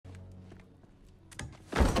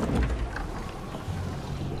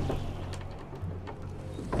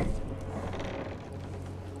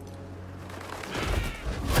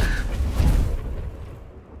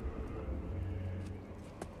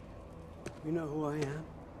You know who I am?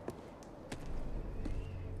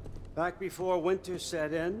 Back before winter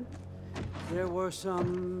set in, there were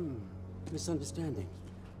some misunderstandings.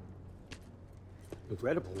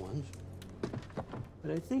 Regrettable ones.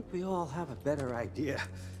 But I think we all have a better idea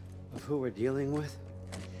of who we're dealing with.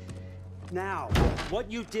 Now, what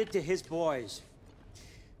you did to his boys.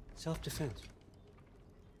 Self-defense.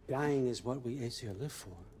 Dying is what we Aesir live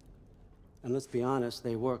for. And let's be honest,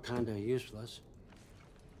 they were kinda useless.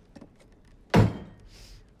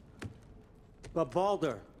 But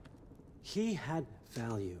Baldur, he had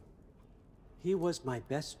value. He was my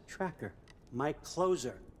best tracker, my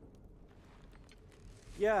closer.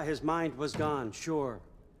 Yeah, his mind was gone, sure.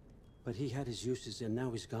 But he had his uses, and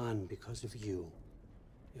now he's gone because of you.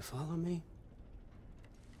 You follow me?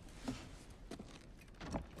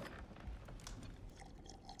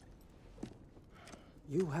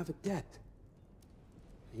 You have a debt.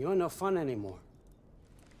 You're no fun anymore.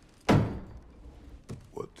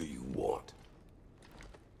 What do you want?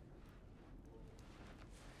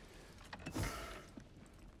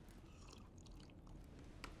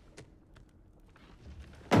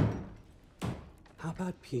 How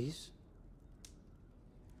about peace?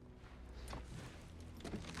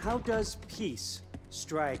 How does peace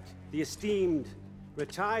strike the esteemed,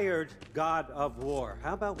 retired god of war?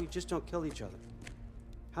 How about we just don't kill each other?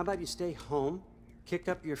 How about you stay home, kick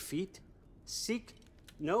up your feet, seek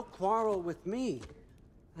no quarrel with me,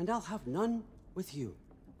 and I'll have none with you.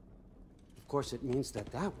 Of course, it means that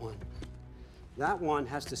that one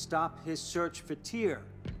has to stop his search for Tyr.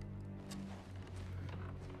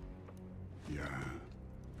 Yeah.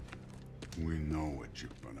 We know what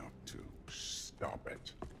you've been up to. Stop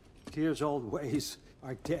it. Tyr's old ways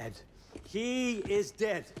are dead. He is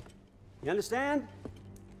dead. You understand?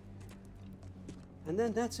 And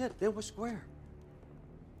then that's it. Then we're square.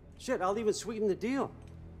 Shit, I'll even sweeten the deal.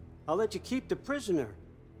 I'll let you keep the prisoner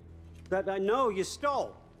that I know you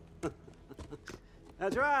stole.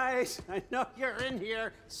 That's right. I know you're in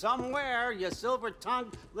here somewhere, you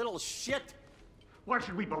silver-tongued little shit. Why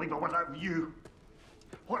should we believe a word out of you?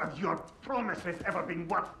 What have your promises ever been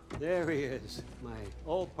worth? There he is, my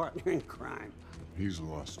old partner in crime. He's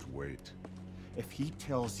lost weight. If he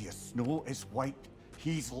tells you snow is white,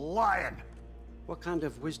 he's lying. What kind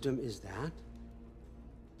of wisdom is that?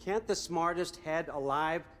 Can't the smartest head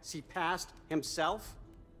alive see past himself?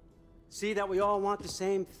 See that we all want the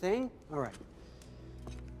same thing? All right.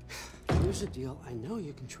 Here's a deal I know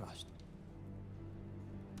you can trust.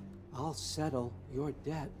 I'll settle your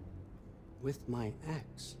debt with my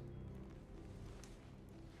ex.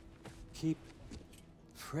 Keep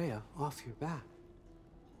Freya off your back.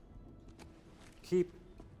 Keep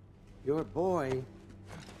your boy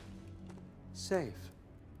safe.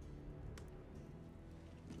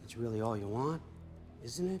 That's really all you want,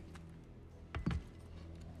 isn't it?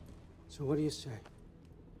 So what do you say?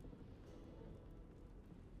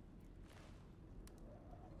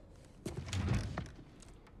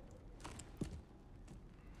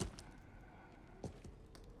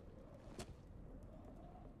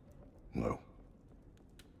 No.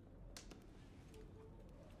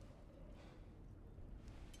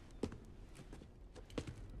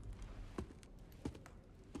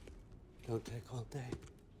 Don't take all day.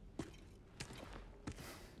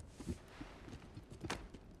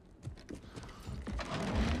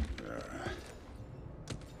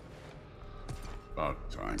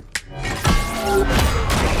 About time.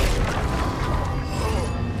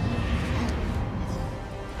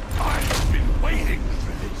 I've been waiting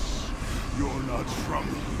for this. You're not from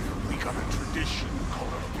here. We got a tradition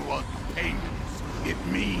called a blood payment. It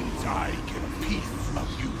means I get a piece of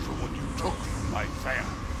you for what you took from my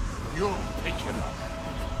family. You'll pick it up.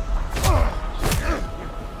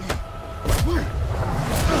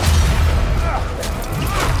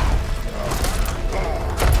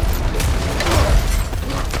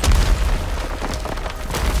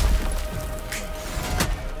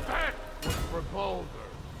 That was for Baldur.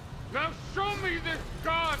 Now show me this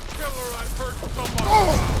god killer I've heard so much.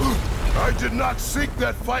 I did not seek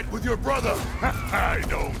that fight with your brother. I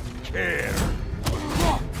don't care.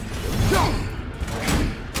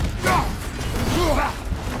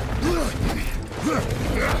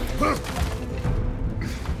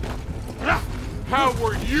 How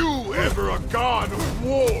were you ever a god of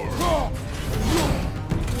war?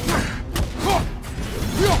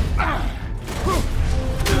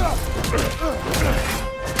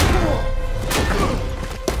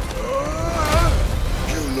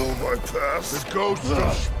 You know my past. The ghost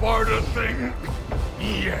of Sparta thing?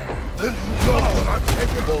 Yeah. Then you know what I'm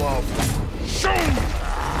capable of. Show me!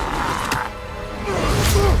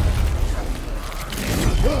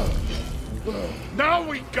 Now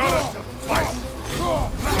we got to fight!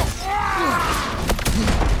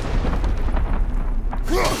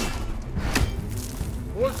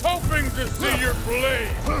 Was hoping to see your blade.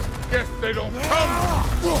 Guess they don't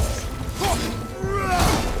come.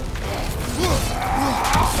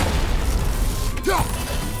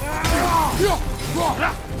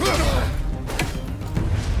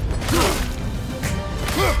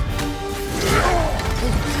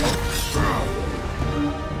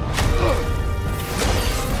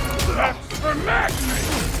 That's for madness!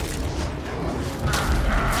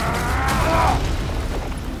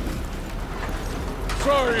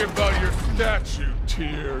 Sorry about your statue,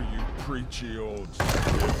 Tyr, you preachy old shit.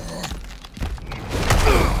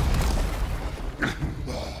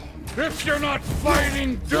 If you're not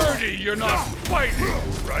fighting dirty, you're not fighting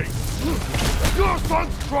right. Your son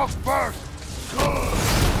struck first!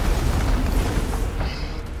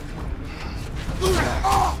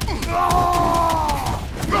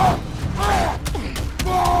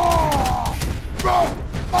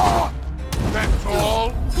 That's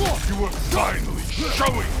all? You were finally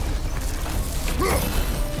showing!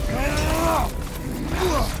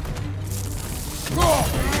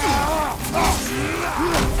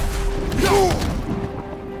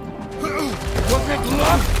 Was it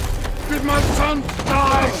luck? Did my son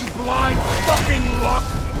die to blind fucking luck?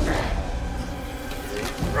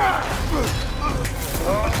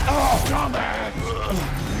 Dumbass!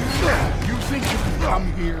 You think you can come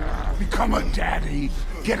here, become a daddy,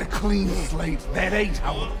 get a clean slate? That ain't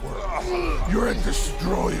how it works. You're a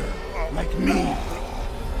destroyer, like me.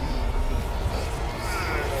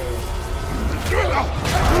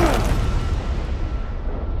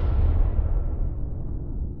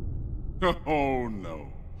 Oh no.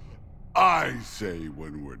 I say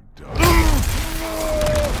when we're done.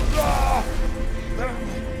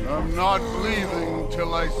 I'm not leaving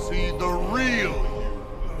till I see the real you.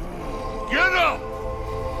 Get up!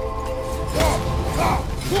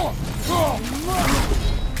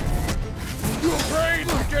 You afraid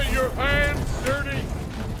to get your hands dirty?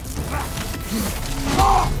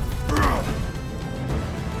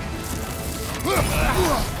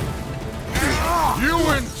 You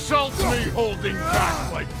insult me holding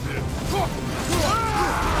back like this!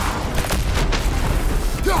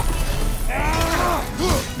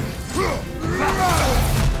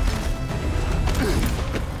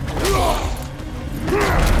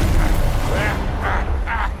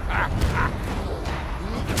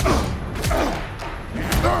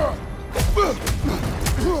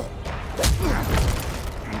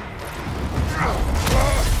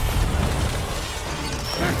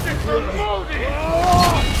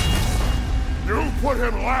 You put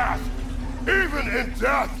him last, even in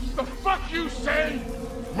death! The fuck you say?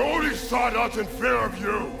 Modi sought out in fear of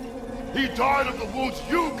you. He died of the wounds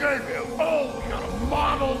you gave him. Oh, we got a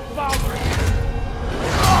model father here.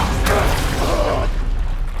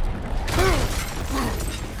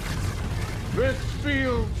 This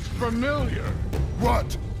feels familiar.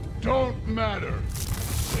 What? Don't matter.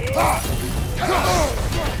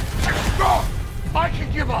 I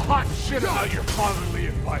can give a hot shit about your fatherly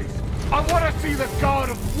advice. I want to see the god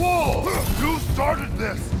of war! You started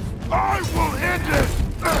this! I will end it!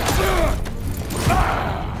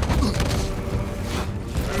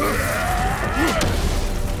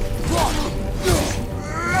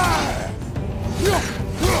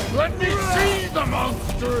 Let me see the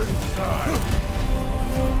monster inside!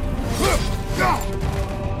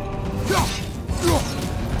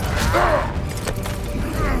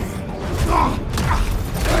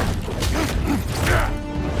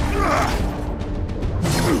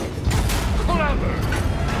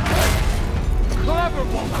 Clever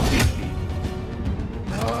won't beat me!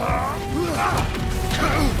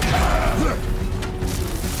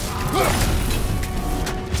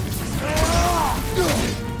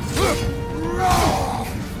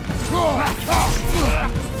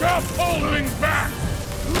 Stop holding back!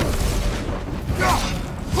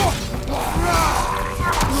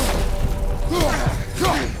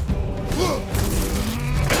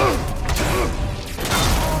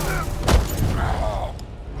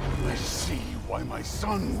 I see why my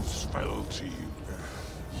sons fell to you.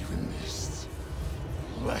 Even this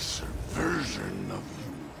lesser version of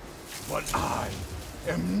you. But I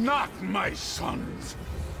am not my sons.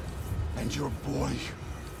 And your boy,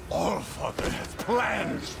 Allfather, has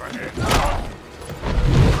plans for him.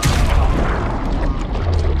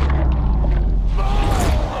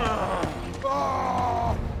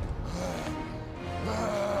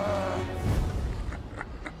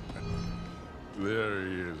 There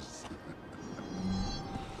he is.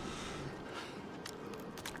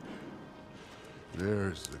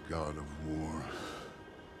 There's the gun. god of war.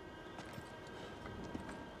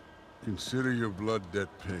 Consider your blood debt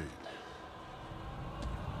paid.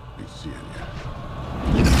 Be seeing you.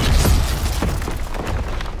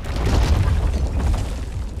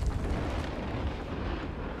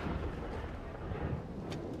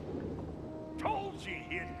 Told you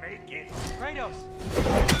he'd make it. Kratos,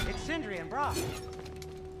 it's Sindri and Brock.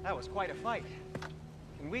 That was quite a fight.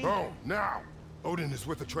 Can we... Oh, now! Odin is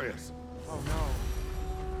with Atreus. Oh no.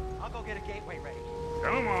 I'll go get a gateway ready.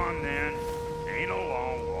 Come on then. Ain't a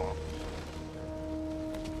long walk.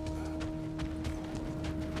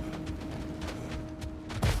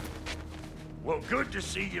 Well, good to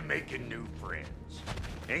see you making new friends.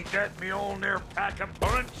 Ain't that me on there pack a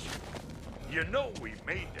punch? You know we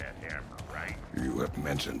made that hammer, right? You have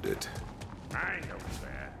mentioned it. I know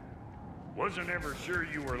that. Wasn't ever sure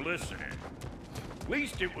you were listening. At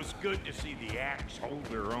least it was good to see the axe hold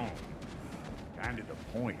their own. Kind of the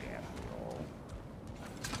point, after all.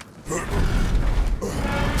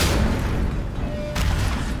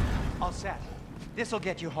 All set. This'll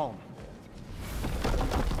get you home.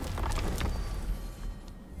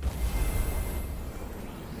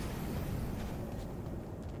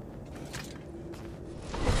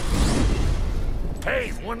 Hey,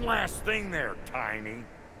 one last thing there, Tiny.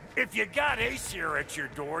 If you got Aesir at your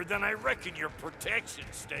door, then I reckon your protection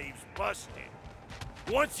stave's busted.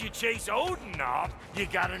 Once you chase Odin off, you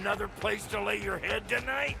got another place to lay your head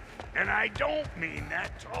tonight? And I don't mean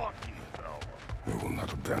that talking, though. I will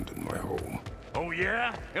not abandon my home. Oh,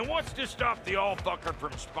 yeah? And what's to stop the all-fucker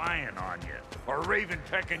from spying on you? Or Raven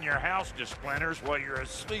pecking your house to splinters while you're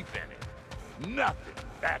asleep in it? Nothing,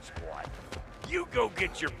 that's what. You go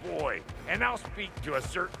get your boy, and I'll speak to a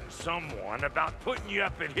certain someone about putting you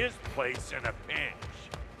up at his place in a pinch.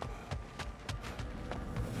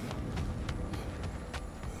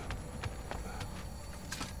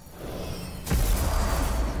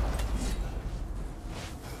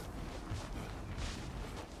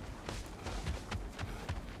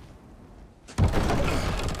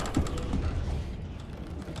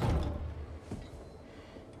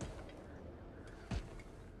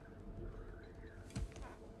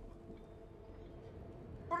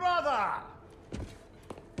 Brother!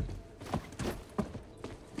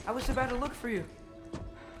 I was about to look for you.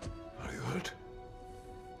 Are you hurt?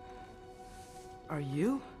 Are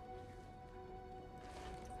you?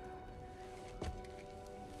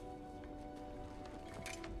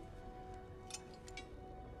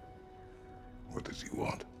 What does he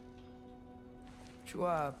want?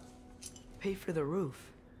 To, pay for the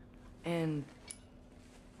roof. And...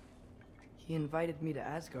 he invited me to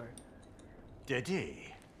Asgard. Did he?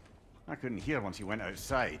 I couldn't hear once he went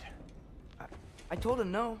outside. I told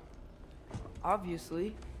him no.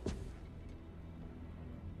 Obviously.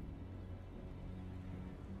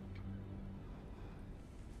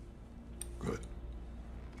 Good.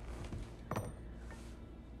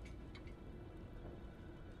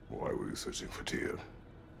 Why were you searching for Tyr?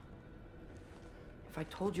 If I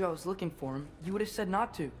told you I was looking for him, you would have said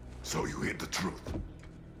not to. So you hid the truth.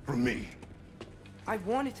 From me. I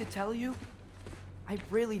wanted to tell you. I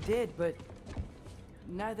really did, but...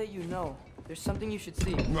 now that you know, there's something you should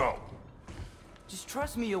see. No. Just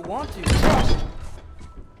trust me, you'll want to.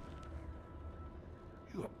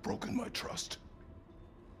 You have broken my trust.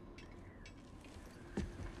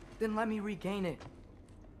 Then let me regain it.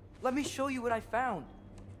 Let me show you what I found.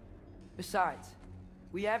 Besides,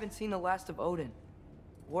 we haven't seen the last of Odin.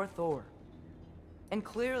 Or Thor. And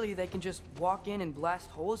clearly they can just walk in and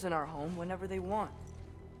blast holes in our home whenever they want.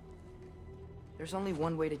 There's only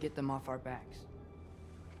one way to get them off our backs.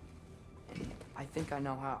 And I think I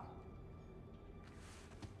know how.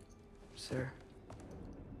 Sir.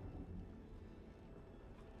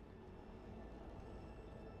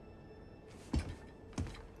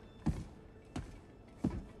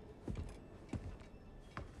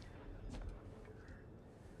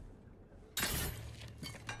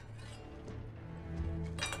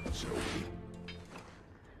 Shall we?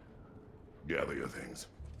 Gather your things.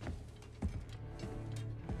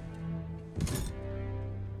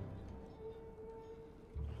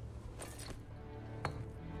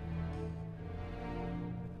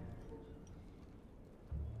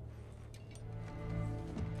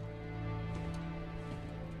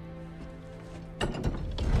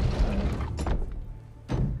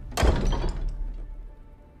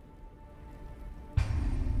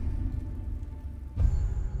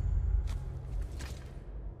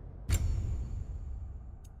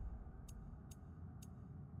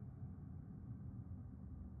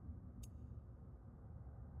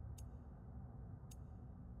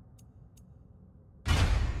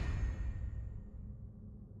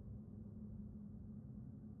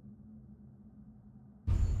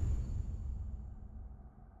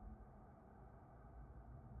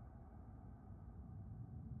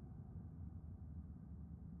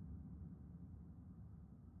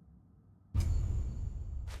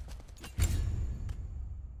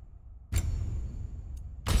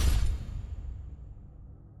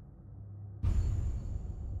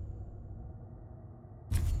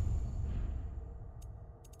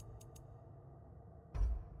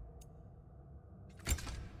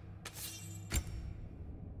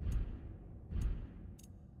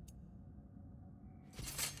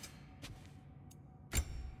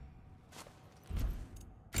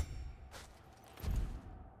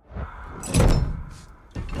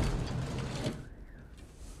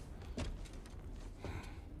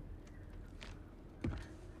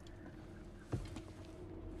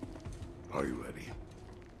 Are you ready?